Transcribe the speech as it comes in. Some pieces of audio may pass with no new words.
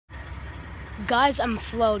Guys, I'm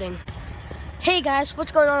floating. Hey guys,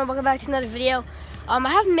 what's going on? Welcome back to another video. I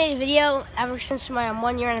haven't made a video ever since my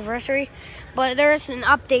 1 year anniversary, but there's an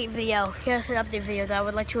update video. Here's an update video that I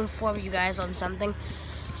would like to inform you guys on something.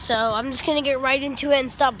 So I'm just gonna get right into it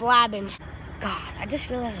and stop blabbing. God, I just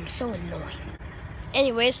realized I'm so annoying.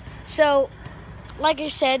 Anyways, so like I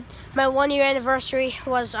said, my 1 year anniversary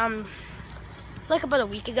was like about a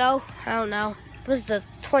week ago. I don't know. It was the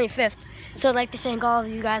 25th. So I'd like to thank all of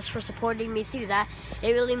you guys for supporting me through that.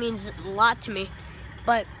 It really means a lot to me.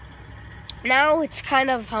 But now it's kind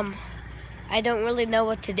of, I don't really know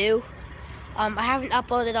what to do. I haven't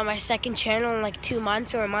uploaded on my second channel in like 2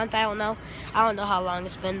 months or a month, I don't know. I don't know how long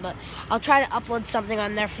it's been, but I'll try to upload something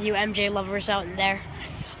on there for you MJ lovers out in there.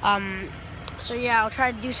 So yeah, I'll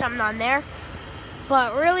try to do something on there.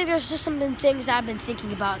 But really, there's just some things I've been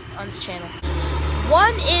thinking about on this channel.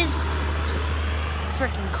 One is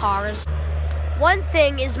freaking cars. One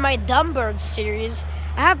thing is my Dumb Birds series.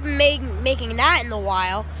 I haven't been making that in a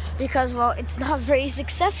while because, well, it's not very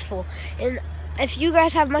successful. And if you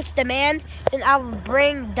guys have much demand, then I will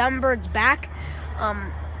bring Dumb Birds back.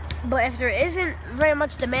 But if there isn't very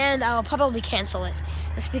much demand, I'll probably cancel it.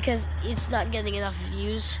 Just because it's not getting enough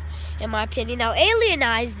views, in my opinion. Now,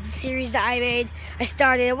 Alienized, the series that I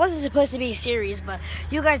started, it wasn't supposed to be a series, but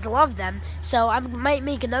you guys love them. So I might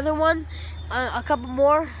make another one, a couple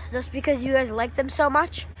more, just because you guys like them so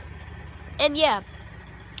much. And yeah,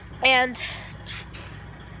 and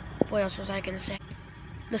what else was I gonna say?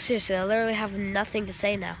 No, seriously, I literally have nothing to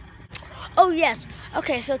say now. Oh yes,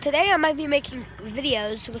 okay, so today I might be making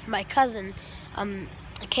videos with my cousin,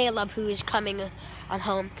 Caleb, who is coming on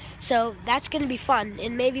home. So that's gonna be fun,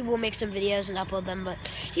 and maybe we'll make some videos and upload them, but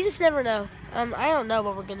you just never know. I don't know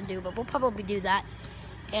what we're gonna do, but we'll probably do that.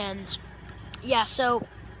 And yeah, so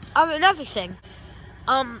another thing,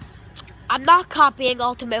 I'm not copying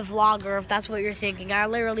Ultimate Vlogger, if that's what you're thinking. I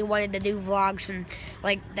literally wanted to do vlogs from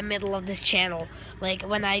like the middle of this channel, like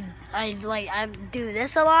when I do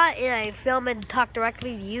this a lot and I film and talk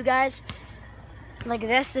directly to you guys. Like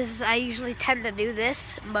I usually tend to do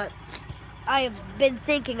this, but I have been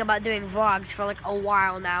thinking about doing vlogs for like a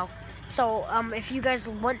while now. So if you guys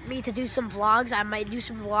want me to do some vlogs, I might do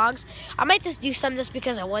some vlogs. I might just do some just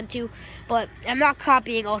because I want to, but I'm not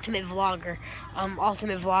copying Ultimate Vlogger.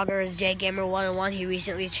 Ultimate Vlogger is JGamer101. He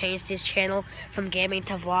recently changed his channel from gaming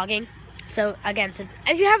to vlogging. So again,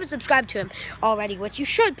 if you haven't subscribed to him already, which you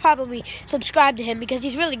should probably subscribe to him because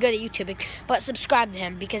he's really good at YouTubing, but subscribe to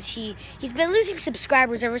him because he's been losing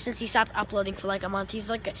subscribers ever since he stopped uploading for like a month. He's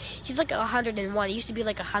like 101. He used to be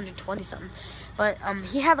like 120 something, but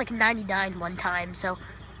he had like 99 one time. So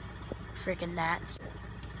freaking gnats,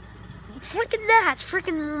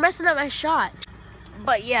 freaking messing up my shot.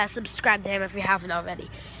 But yeah, subscribe to him if you haven't already.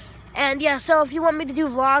 And yeah, so if you want me to do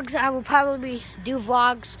vlogs, I will probably do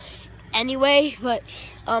vlogs anyway, but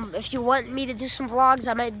if you want me to do some vlogs,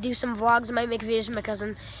 I might do some vlogs. I might make videos with my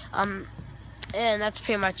cousin, and that's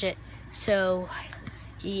pretty much it. So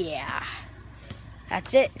yeah,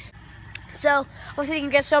 that's it. So well, thank you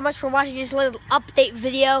guys so much for watching this little update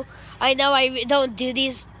video. I know I don't do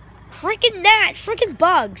these freaking gnats, freaking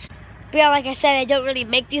bugs, but yeah, like I said, I don't really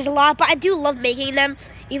make these a lot, but I do love making them,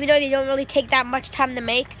 even though they don't really take that much time to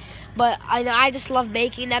make. But I know I just love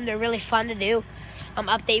making them. They're really fun to do.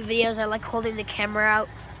 Update videos. I like holding the camera out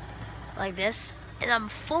like this, and I'm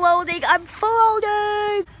floating.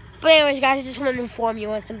 But anyways, guys, I just wanted to inform you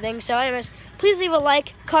on something. So anyways, please leave a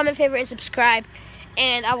like, comment, favorite, and subscribe,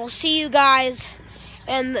 and I will see you guys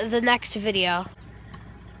in the next video.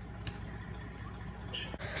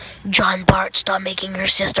 John Bart, stop making your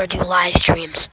sister do live streams.